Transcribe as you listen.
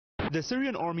The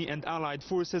Syrian army and allied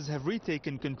forces have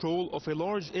retaken control of a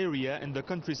large area in the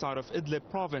countryside of Idlib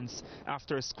province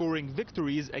after scoring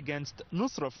victories against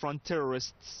Nusra Front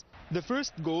terrorists. The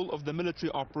first goal of the military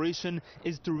operation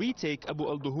is to retake Abu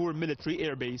al-Duhur military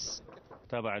airbase.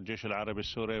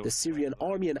 The Syrian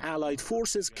army and allied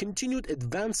forces continued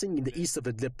advancing in the east of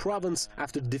Idlib province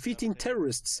after defeating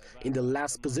terrorists in the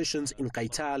last positions in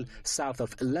Qaital, south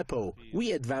of Aleppo.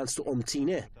 We advanced to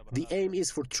Tineh. The aim is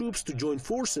for troops to join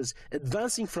forces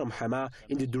advancing from Hama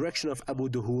in the direction of Abu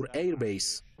Duhur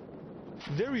airbase.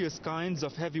 Various kinds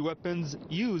of heavy weapons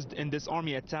used in this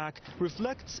army attack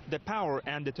reflects the power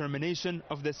and determination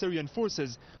of the Syrian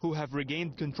forces, who have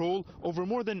regained control over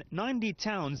more than 90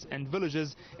 towns and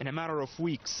villages in a matter of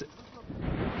weeks.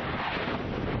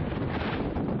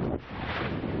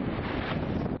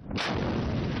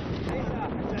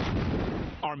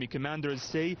 Army commanders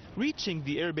say reaching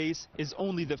the airbase is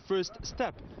only the first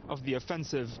step of the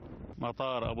offensive.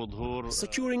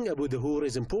 Securing Abu Duhur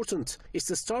is important. It's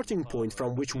the starting point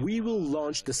from which we will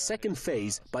launch the second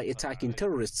phase by attacking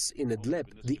terrorists in Idlib.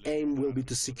 The aim will be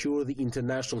to secure the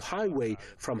international highway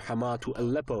from Hama to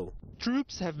Aleppo.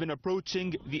 Troops have been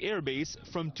approaching the airbase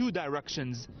from two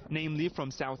directions, namely from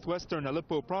southwestern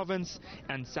Aleppo province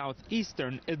and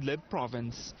southeastern Idlib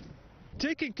province.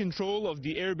 Taking control of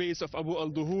the airbase of Abu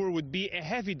al-Duhur would be a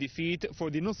heavy defeat for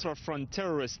the Nusra Front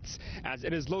terrorists, as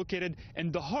it is located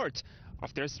in the heart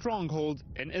of their stronghold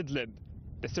in Idlib.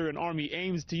 The Syrian army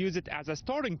aims to use it as a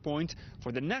starting point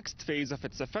for the next phase of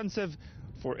its offensive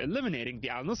for eliminating the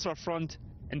al-Nusra Front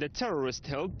in the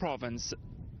terrorist-held province.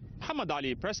 Mohamad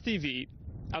Ali, Press TV,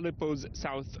 Aleppo's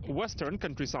southwestern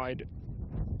countryside.